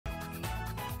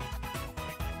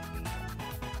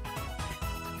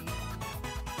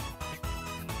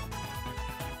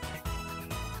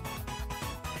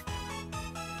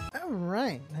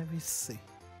Alright, let me see.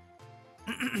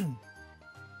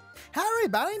 Hi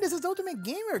everybody, this is Ultimate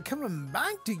Gamer coming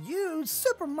back to you,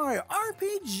 Super Mario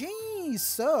RPG.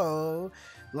 So,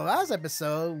 the last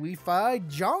episode we fought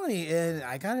Johnny, and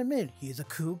I gotta admit, he's a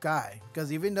cool guy.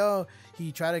 Because even though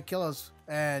he tried to kill us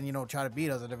and, you know, try to beat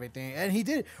us and everything, and he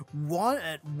did one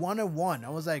at 1-on-1. I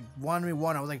was like,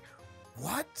 1v1. I was like,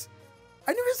 what?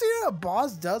 I never seen a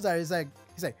boss does that. He's like,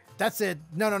 that's it.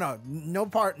 No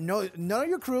part, no, none of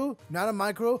your crew, none of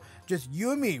my crew, just you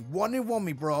and me, 1v1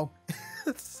 me, bro.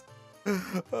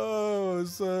 Oh,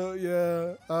 so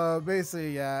yeah,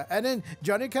 basically, yeah. And then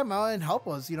Johnny came out and helped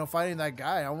us, you know, fighting that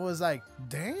guy. I was like,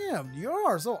 damn, you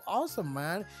are so awesome,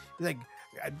 man. He's like,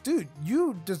 dude,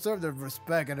 you deserve the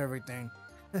respect and everything.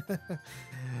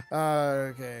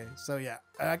 Okay, so yeah,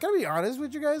 I gotta be honest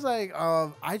with you guys. Like,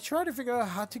 I tried to figure out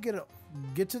how to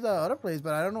get to the other place,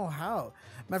 but I don't know how.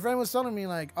 My friend was telling me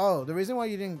like, oh, the reason why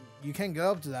you can't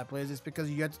go up to that place is because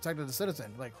you have to talk to the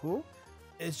citizen. Like, who?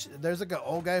 There's like an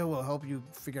old guy who will help you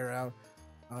figure it out.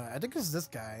 I think it's this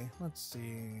guy. Let's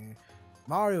see.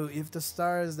 Mario, if the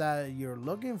stars that you're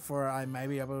looking for, I might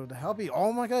be able to help you.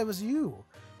 Oh my god, it was you.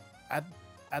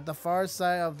 At the far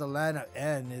side of the land of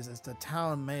N is the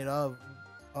town made up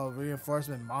of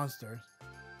reinforcement monsters.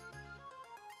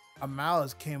 A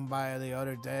mouse came by the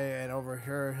other day and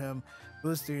overheard him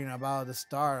boasting about the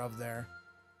star up there.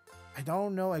 I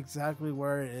don't know exactly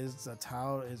where it is the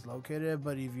town is located,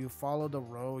 but if you follow the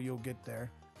road, you'll get there.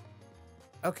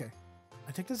 Okay.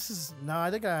 I think this is... No,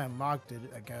 I think I unlocked it,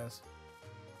 I guess.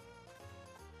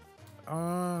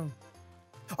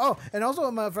 Oh, and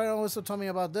also my friend also told me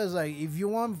about this. Like, if you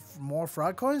want more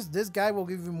frog coins, this guy will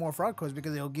give you more frog coins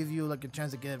because he'll give you like a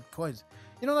chance to get coins.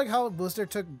 You know, like how Booster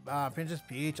took Princess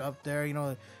Peach up there, you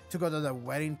know, to go to the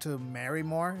wedding to marry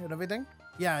more and everything?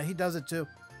 Yeah, he does it too.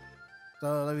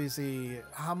 So let me see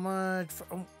how much.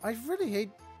 I really hate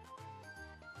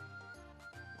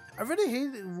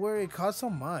where it costs so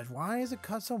much. Why is it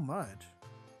cost so much?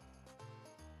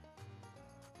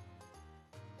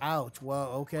 Ouch.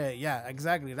 Well, okay, yeah,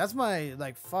 exactly. That's my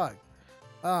like fuck.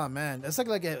 Oh man, it's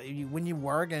like when you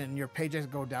work and your paychecks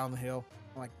go down the hill.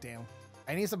 I'm like, damn.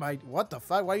 I need some ID. What the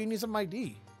fuck? Why do you need some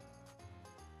ID?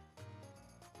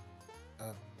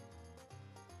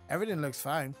 Everything looks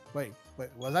fine. Wait,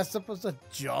 was I supposed to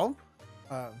jump?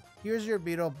 Here's your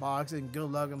beetle box and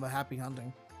good luck and the happy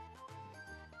hunting.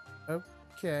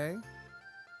 Okay.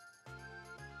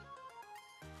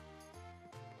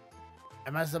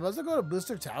 Am I supposed to go to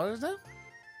Booster Towers then?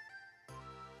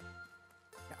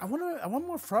 I want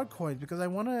more frog coins because I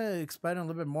want to expand a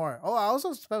little bit more. Oh, I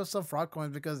also spent some frog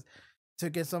coins because to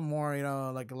get some more, you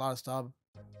know, like a lot of stuff.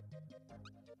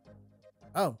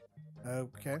 Oh,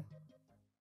 okay.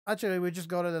 Actually, we just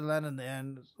go to the land in the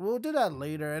end. We'll do that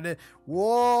later. And then,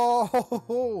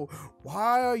 whoa!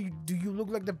 Why do you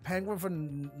look like the penguin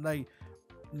from like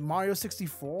Mario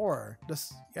 64?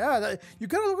 Yeah, you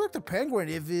gotta look like the penguin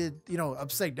if it, you know,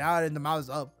 upside down and the mouth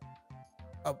is up.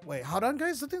 Wait, hold on,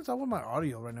 guys. Something's up with my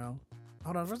audio right now.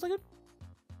 Hold on for a second.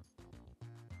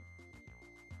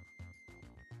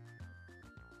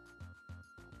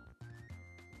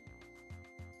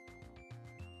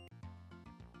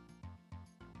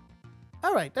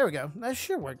 All right, there we go. That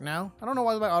should work now. I don't know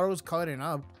why my auto is cutting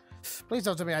up. Please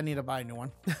don't tell me I need to buy a new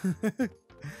one.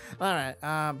 All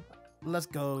right, let's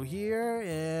go here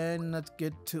and let's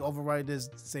get to override this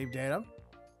save data.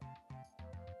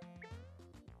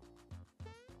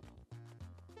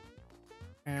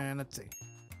 And let's see.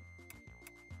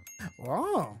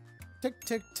 Wow. Tick,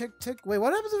 tick, tick, tick. Wait,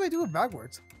 what happens if I do it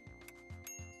backwards?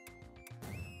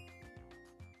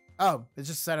 Oh, it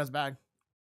just set us back.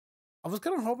 I was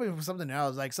kind of hoping for something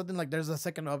else, like something like there's a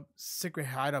secret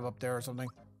hideout up there or something.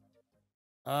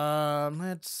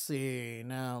 Let's see.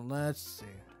 Now, let's see.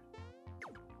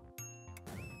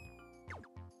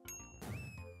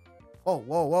 Oh,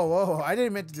 whoa. I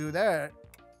didn't mean to do that.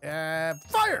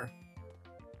 Fire!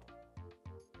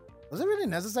 Was it really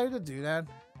necessary to do that?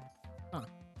 Huh.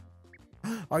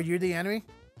 Are you the enemy?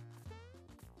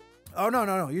 Oh,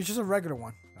 no. You're just a regular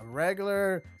one. A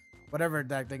regular, whatever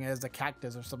that thing is, the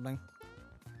cactus or something.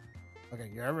 Okay,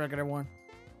 you're a regular one.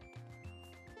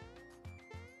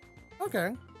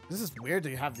 Okay. This is weird that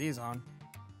you have these on.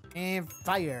 And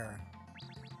fire.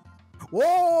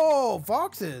 Whoa!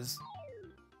 Foxes!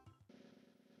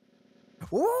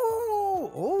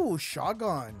 Whoa! Oh,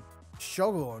 shotgun.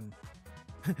 Shogun.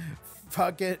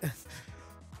 Fuck it.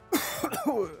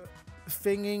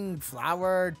 Finging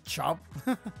flower chop.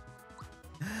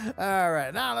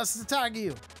 Alright, now let's attack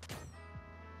you.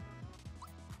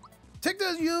 Take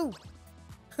this, you!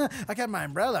 I got my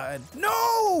umbrella and...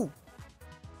 No!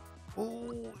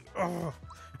 Ooh, ugh.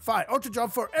 Fine, ultra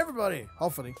jump for everybody.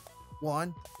 Hopefully.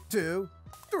 1, 2,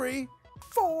 3,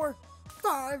 4,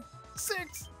 5,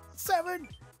 6, 7.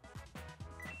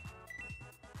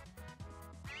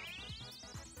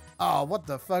 Oh, what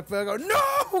the fuck, Virgo?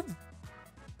 No!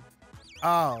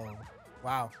 Oh,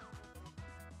 wow.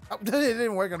 Oh, it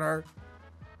didn't work on her.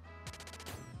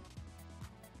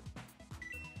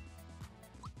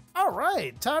 All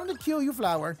right, time to kill you,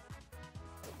 Flower.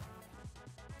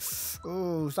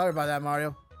 Ooh, sorry about that,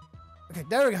 Mario. Okay,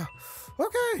 there we go.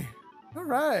 Okay, all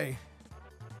right.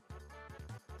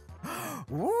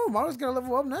 Ooh, Mario's gonna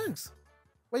level up next.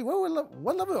 Wait,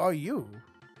 what level are you?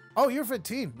 Oh, you're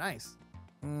 15. Nice.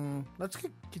 Let's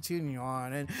continue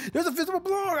on. And there's a visible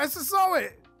block. I just saw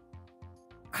it.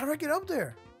 How do I get up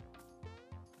there?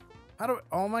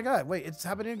 Oh my God. Wait, it's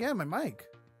happening again. My mic.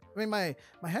 I mean, my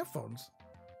headphones.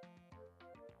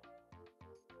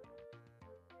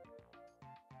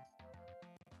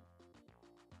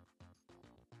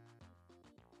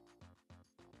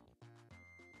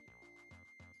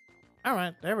 All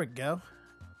right, there we go.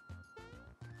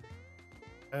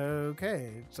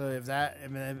 Okay, so does that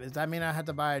mean I have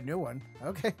to buy a new one?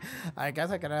 Okay, I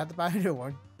guess I'm gonna have to buy a new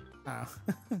one. Oh.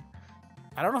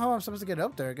 I don't know how I'm supposed to get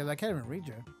up there because I can't even reach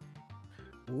it.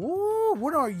 Ooh,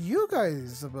 what are you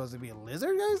guys supposed to be? A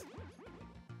lizard, guys?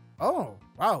 Oh,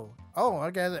 wow. Oh,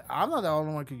 okay. I'm not the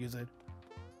only one who could use it.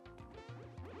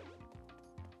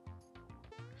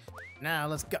 Now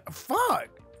let's go. Fuck!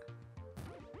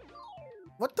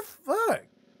 What the fuck?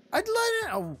 I'd let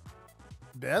it. Oh,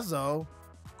 Bezo.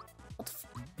 What the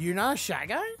you're not a Shy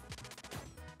Guy?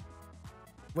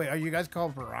 Wait, are you guys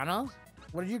called piranhas?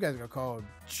 What are you guys gonna call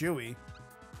Chewy?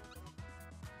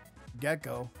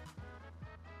 Gecko.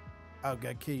 Oh,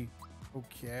 got key.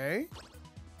 Okay.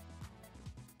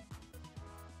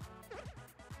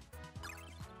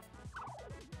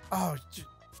 Oh,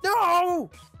 no!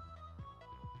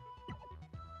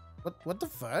 What the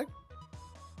fuck?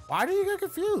 Why do you get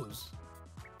confused?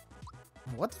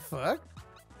 What the fuck?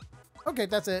 Okay,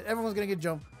 that's it. Everyone's gonna get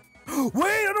jumped. Wait,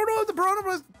 I don't know if the piranha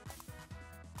was.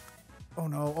 Oh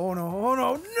no! Oh no! Oh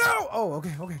no! No! Oh,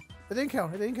 okay, okay. It didn't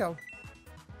count. It didn't count.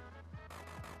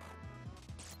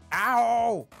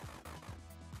 Ow!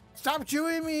 Stop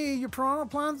chewing me, you piranha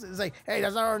plants. It's like, hey,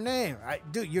 that's not our name.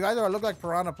 Dude, you guys look like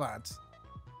piranha plants.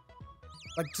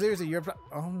 Like seriously, you're.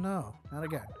 Oh no! Not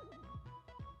again.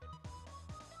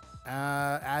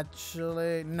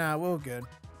 Actually, no, we're good.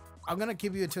 I'm gonna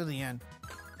keep you until the end.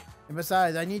 And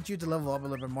besides, I need you to level up a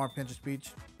little bit more, Pinch of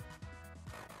Speech.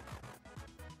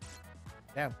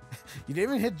 Damn. You didn't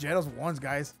even hit Jedos once,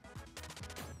 guys.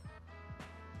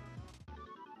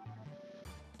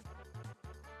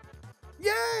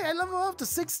 Yay! I level up to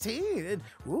 16. And,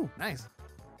 ooh, nice.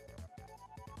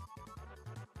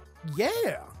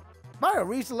 Yeah! Mario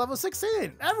reached the level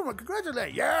 16. Everyone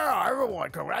congratulate. Yeah, everyone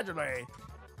congratulate.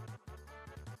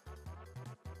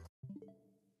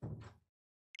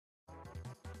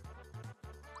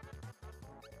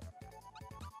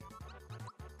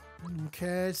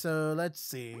 Okay, so let's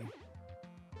see.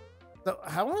 So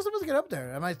how am I supposed to get up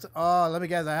there? Oh, let me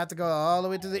guess. I have to go all the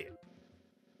way to the.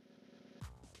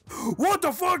 What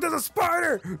the fuck? There's a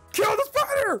spider! Kill the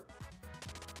spider!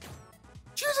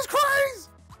 Jesus Christ!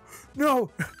 No.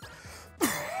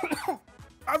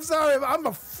 I'm sorry, but I'm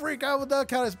a freak out with that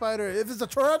kind of spider. If it's a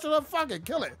tarantula, fucking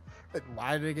kill it.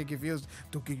 Why did I get confused?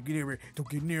 Don't get near me. Don't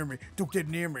get near me. Don't get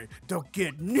near me. Don't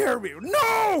get near me.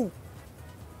 No!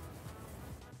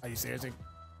 Are you serious?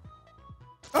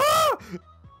 Ah!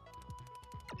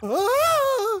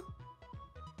 Ah!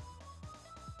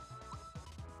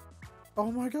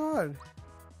 Oh my god.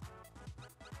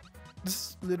 This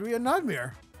is literally a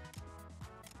nightmare.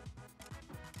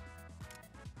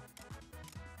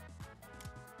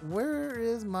 Where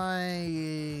is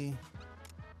my...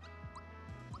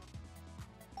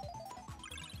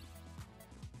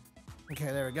 Okay,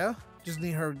 there we go. Just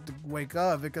need her to wake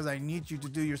up because I need you to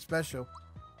do your special.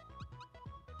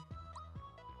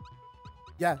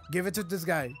 Yeah, give it to this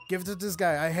guy. Give it to this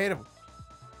guy. I hate him.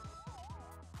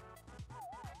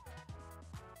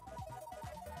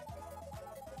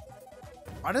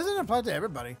 Why doesn't it apply to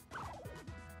everybody?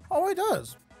 Oh, it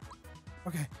does.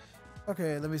 Okay.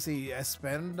 Okay, let me see. A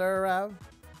Spender?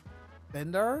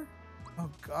 Bender? Oh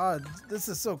god, this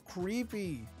is so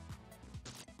creepy.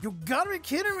 You gotta be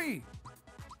kidding me.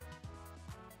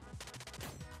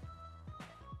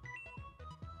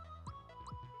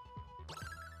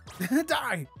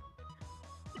 Die!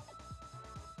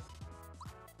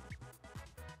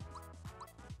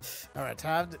 Alright,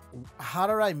 time to... How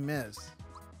did I miss?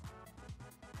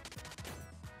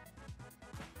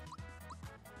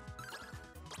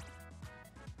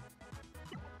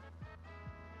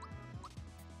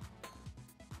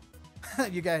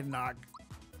 You guys knock.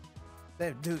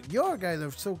 Dude, your guys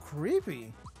are so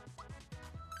creepy.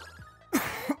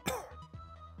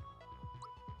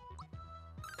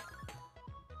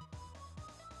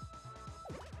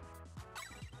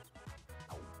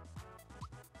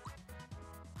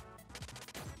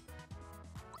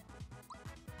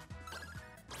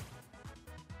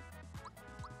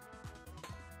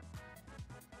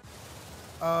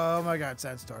 Oh my god,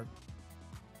 Sandstorm.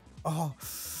 Oh,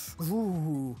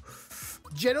 ooh.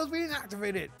 Genos being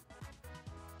activated.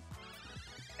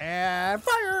 And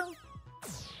fire!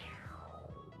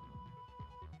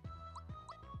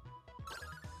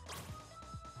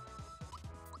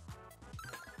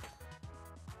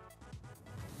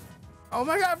 Oh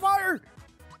my god, fire!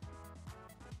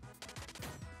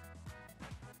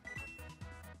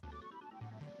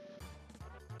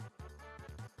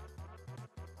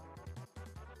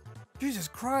 Jesus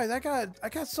Christ, I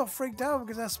got so freaked out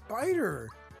because of that spider.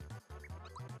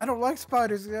 I don't like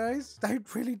spiders, guys. I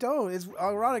really don't. It's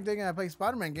ironic thing I play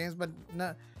Spider-Man games, but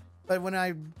not. But when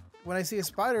I see a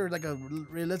spider, like a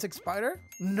realistic spider,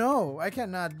 no, I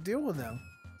cannot deal with them.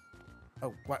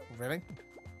 Oh, what? Really?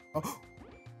 Oh,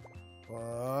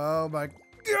 oh my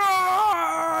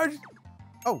god!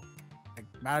 Oh, I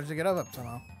managed to get up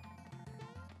somehow.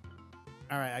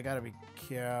 All right, I gotta be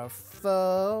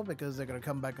careful because they're gonna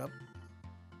come back up.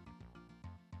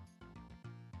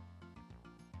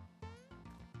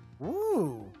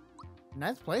 Ooh,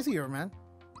 nice place here, man.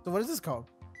 So what is this called?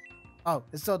 Oh,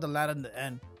 it's called the ladder in the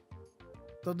end.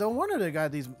 So no wonder they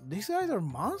got these guys are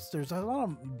monsters. There's a lot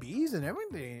of bees and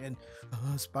everything.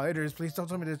 And spiders. Please don't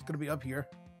tell me it's gonna be up here.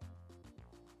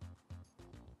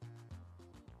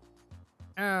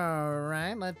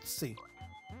 Alright, let's see.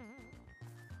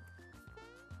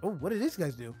 Oh, what did these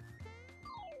guys do?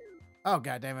 Oh,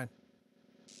 god damn it.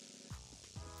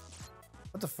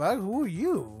 What the fuck? Who are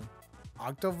you?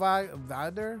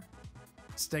 Octovador?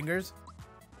 Stingers?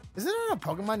 Isn't it a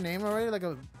Pokemon name already? Like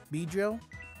a Beedrill?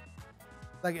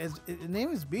 Like, its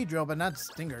name is Beedrill, but not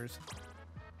Stingers.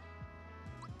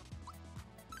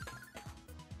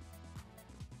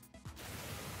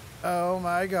 Oh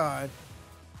my god.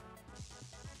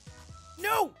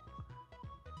 No!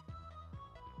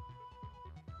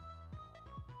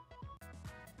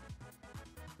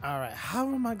 Alright,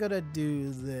 how am I gonna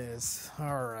do this?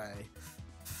 Alright.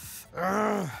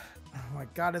 Oh my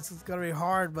god, this is gonna be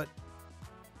hard, but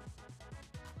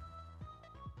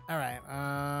alright,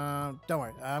 don't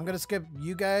worry. I'm gonna skip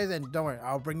you guys and don't worry,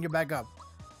 I'll bring you back up.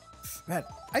 Man,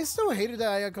 I still hated that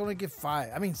I could only get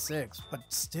 5. I mean 6, but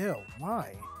still,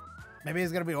 why? Maybe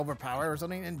it's gonna be overpowered or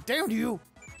something, and damn you!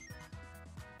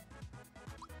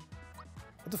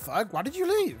 What the fuck? Why did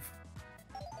you leave?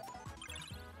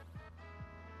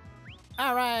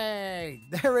 Alright!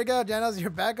 There we go, Genos, you're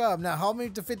back up. Now help me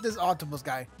defeat this octopus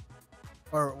guy.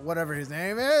 Or whatever his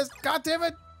name is. God damn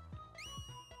it!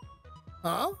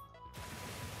 Huh?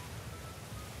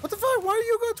 What the fuck? Why do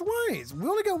you go twice? We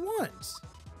only got once.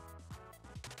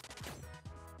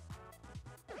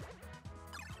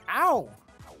 Ow!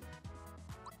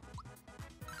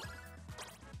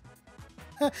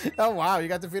 Oh wow, you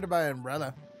got defeated by an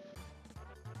umbrella.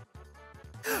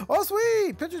 Oh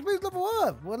sweet! Pitchers, please level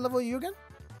up. What level are you again?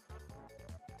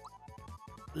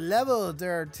 Level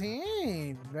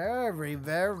 13. Very,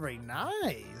 very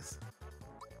nice.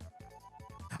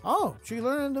 Oh, she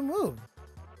learned the move.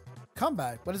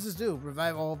 Comeback. What does this do?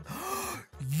 Revive all.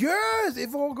 Yes!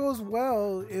 If all goes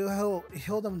well, it'll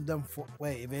heal them.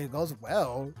 Wait, if it goes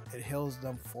well, it heals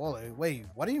them fully. Wait,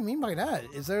 what do you mean by that?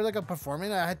 Is there like a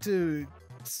performance I had to,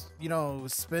 you know,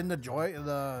 spin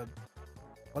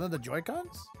one of the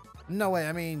Joy-Cons? No way,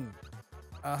 I mean,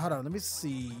 hold on, let me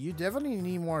see. You definitely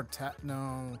need more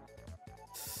no.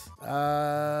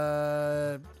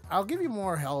 I'll give you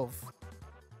more health.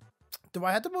 Do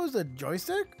I have to move the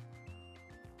joystick?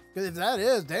 Because if that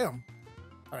is, damn.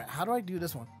 Alright, how do I do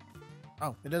this one?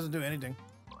 Oh, it doesn't do anything.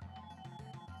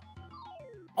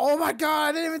 Oh my god,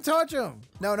 I didn't even touch him!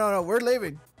 No, no, no, we're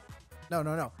leaving. No,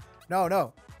 no, no. No,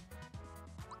 no.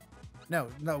 No,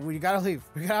 no, we gotta leave.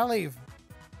 We gotta leave.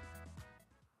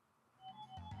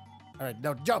 Alright,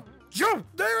 no, jump! Jump!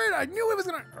 Damn it! I knew it was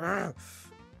gonna... Ugh.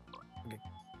 Okay.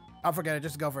 I'll forget it.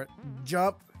 Just go for it.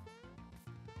 Jump.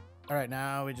 Alright,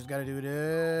 now we just gotta do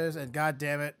this. And god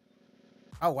damn it.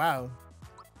 Oh, wow.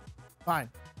 Fine.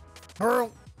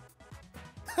 Hurl.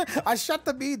 I shut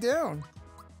the bee down.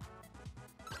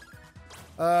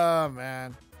 Oh,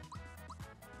 man.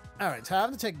 Alright,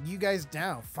 time to take you guys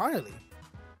down. Finally.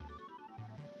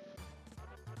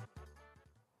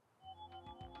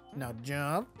 Now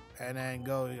jump. And then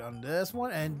go on this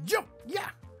one and jump. Yeah.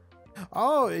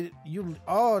 Oh,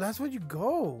 oh, that's where you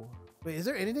go. Wait, is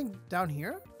there anything down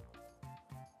here?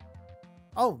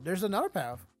 Oh, there's another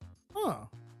path. Huh.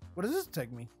 Where does this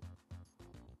take me?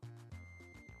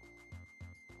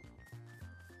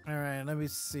 All right, let me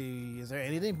see. Is there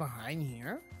anything behind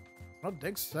here? I don't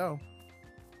think so.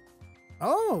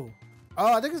 Oh,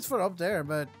 I think it's for up there,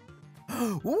 but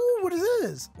ooh, what is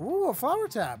this? Ooh, a flower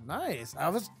tap. Nice.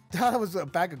 Thought it was a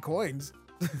bag of coins.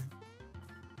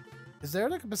 Is there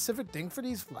like a specific thing for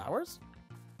these flowers?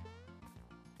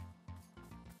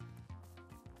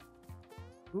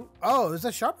 Ooh, oh, it's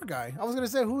a shopper guy. I was gonna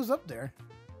say who's up there.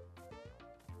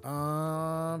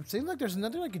 Seems like there's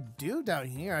nothing I could do down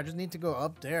here. I just need to go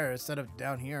up there instead of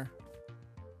down here.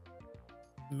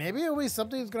 Maybe it'll be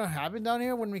something's gonna happen down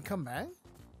here when we come back.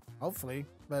 Hopefully,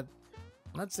 but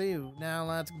let's see. Now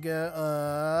let's go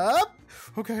up.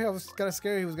 Okay, I was kind of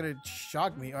scared he was gonna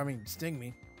shock me. I mean, sting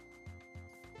me.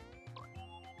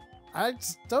 I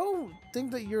still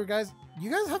think that you guys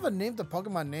have a name, the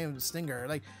Pokemon named Stinger.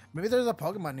 Like maybe there's a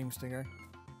Pokemon named Stinger.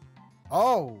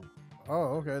 Oh,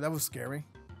 okay, that was scary.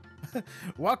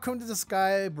 Welcome to the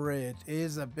Sky Bridge.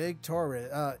 It's a big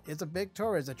tourist. It's a big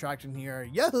tourist attraction here.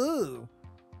 Yahoo!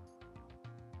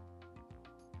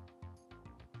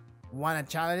 Want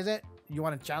to challenge it? You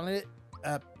want to challenge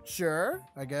it? Sure,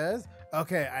 I guess.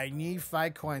 Okay, I need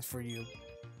 5 coins for you.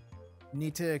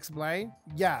 Need to explain?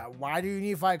 Yeah, why do you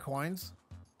need 5 coins?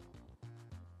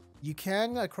 You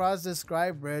can cross the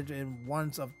Sky Bridge in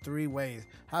one of 3 ways.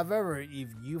 However, if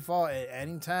you fall at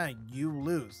any time, you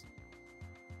lose.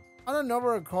 On a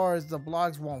number of cars, the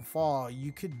blocks won't fall.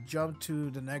 You could jump to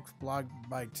the next block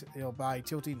by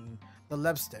tilting the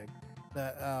left stick.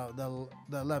 The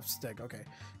left stick. Okay,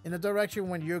 in the direction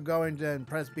when you're going, then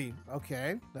press B.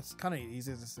 Okay, that's kind of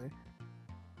easy to see.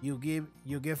 You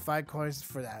give 5 coins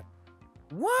for that.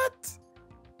 What?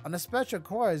 On the special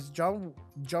course,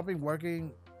 jumping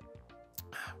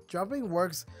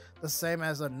works the same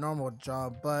as a normal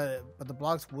jump, but the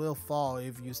blocks will fall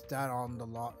if you stand on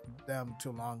them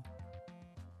too long.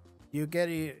 You get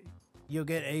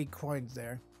 8 coins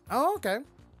there. Oh, okay.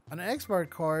 On an expert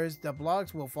course, the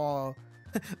blocks will fall.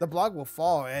 The block will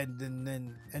fall, and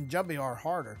jumping are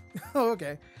harder.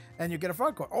 Okay, and you get a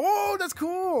front course. Oh, that's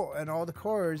cool! And all the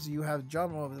cores you have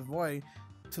jump over the void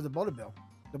to the bullet bill,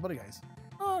 the bullet guys.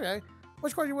 Oh, okay,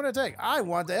 which course you want to take? I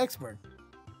want the expert.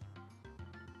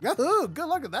 Yahoo! Good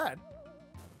luck with that.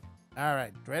 All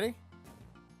right, ready?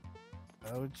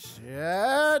 Oh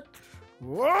shit!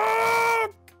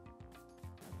 Whoa!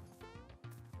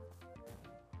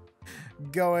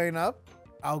 Going up.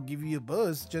 I'll give you a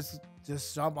boost. Just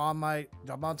jump on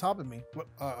top of me.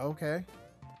 Okay.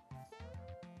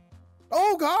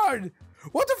 Oh God!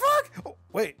 What the fuck? Oh,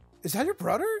 wait, is that your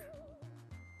brother?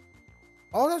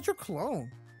 Oh, that's your clone.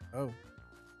 Oh.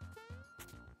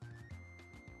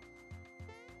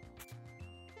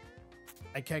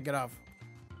 I can't get off.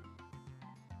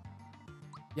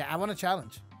 Yeah, I want a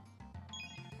challenge.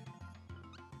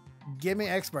 Give me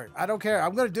expert. I don't care.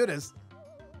 I'm gonna do this.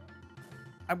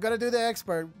 I'm gonna do the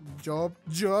expert. Jump,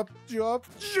 jump, jump,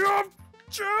 jump,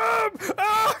 jump!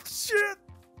 Ah, shit!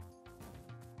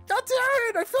 God damn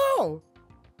it! I fell!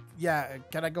 Yeah,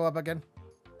 can I go up again?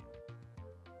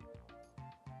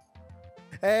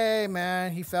 Hey,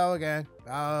 man, he fell again.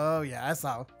 Oh, yeah, I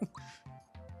saw. All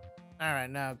right,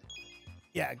 now.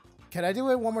 Yeah, can I do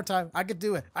it one more time? I could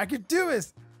do it. I could do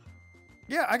this.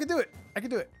 Yeah, I could do it. I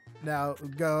could do it. Now,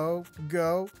 go,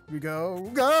 go, we go,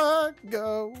 go,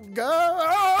 go, go.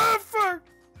 Oh, fuck.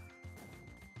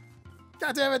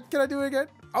 God damn it. Can I do it again?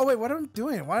 Oh, wait, what am I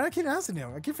doing? Why do I keep asking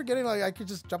him? I keep forgetting like I could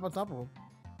just jump on top of him.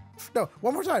 No,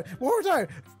 one more time. One more time.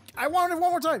 I want it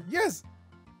one more time. Yes.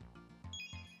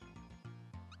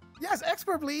 Yes,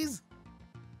 expert, please.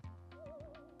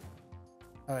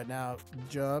 All right, now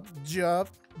jump, jump,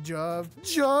 jump,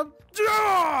 jump,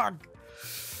 jump.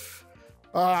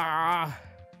 Ah.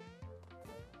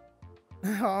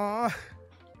 Ah.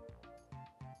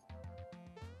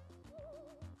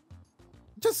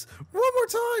 Just one more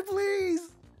time,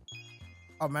 please.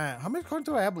 Oh man, how many coins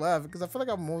do I have left? Because I feel like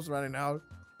I'm almost running out.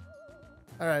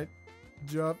 All right,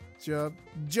 jump, jump,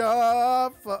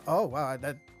 jump. Oh wow,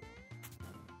 that.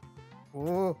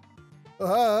 Oh,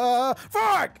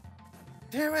 fuck!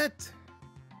 Damn it!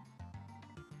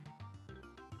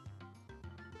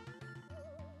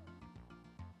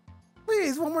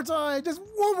 Please, one more time. Just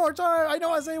one more time. I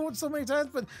know I say it so many times,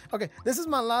 but okay, this is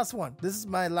my last one. This is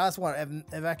my last one.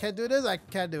 If I can't do this, I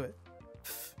can't do it.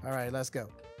 All right, let's go.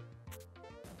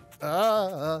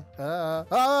 No!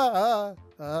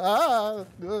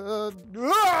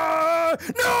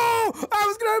 I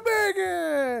was gonna make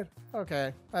it!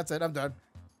 Okay, that's it. I'm done.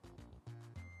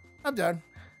 I'm done.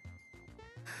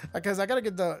 Because I gotta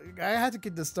get I had to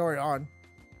get the story on.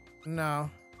 No.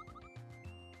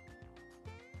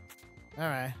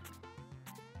 Alright.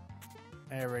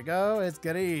 There we go. It's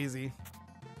getting easy.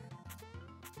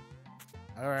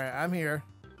 Alright, I'm here.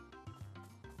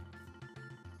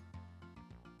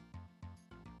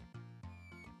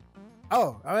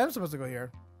 Oh, I am supposed to go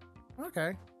here.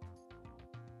 Okay.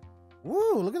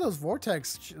 Woo, look at those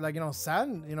vortex, like,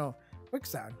 sound,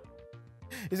 quicksand.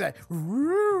 He's like, woo,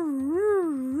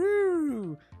 woo,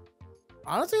 woo.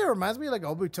 Honestly, it reminds me of like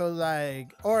Obito,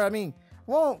 like, or I mean,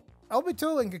 well,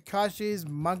 Obito and Kakashi's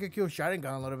Mangekyo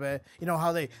Sharingan a little bit. You know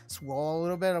how they swirl a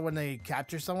little bit when they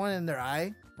capture someone in their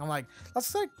eye? I'm like,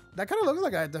 that's like, that kind of looks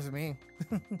like that to me.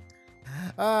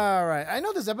 All right, I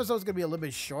know this episode is gonna be a little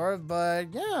bit short,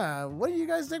 but yeah, what do you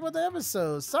guys think about the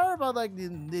episode? Sorry about like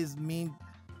these mean,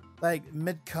 like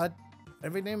mid-cut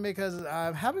everything, because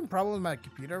I'm having problems with my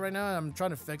computer right now and I'm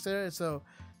trying to fix it. So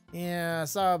yeah,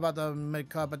 sorry about the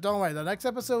mid-cut, but don't worry, the next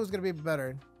episode is gonna be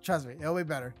better. Trust me, it'll be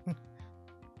better.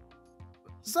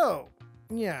 So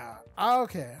yeah,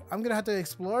 okay, I'm gonna have to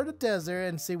explore the desert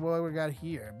and see what we got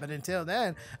here. But until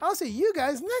then, I'll see you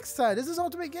guys next time. This is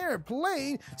Ultimate Gamer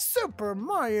playing Super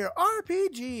Mario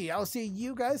RPG. I'll see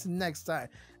you guys next time.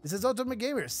 This is Ultimate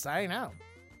Gamer signing out.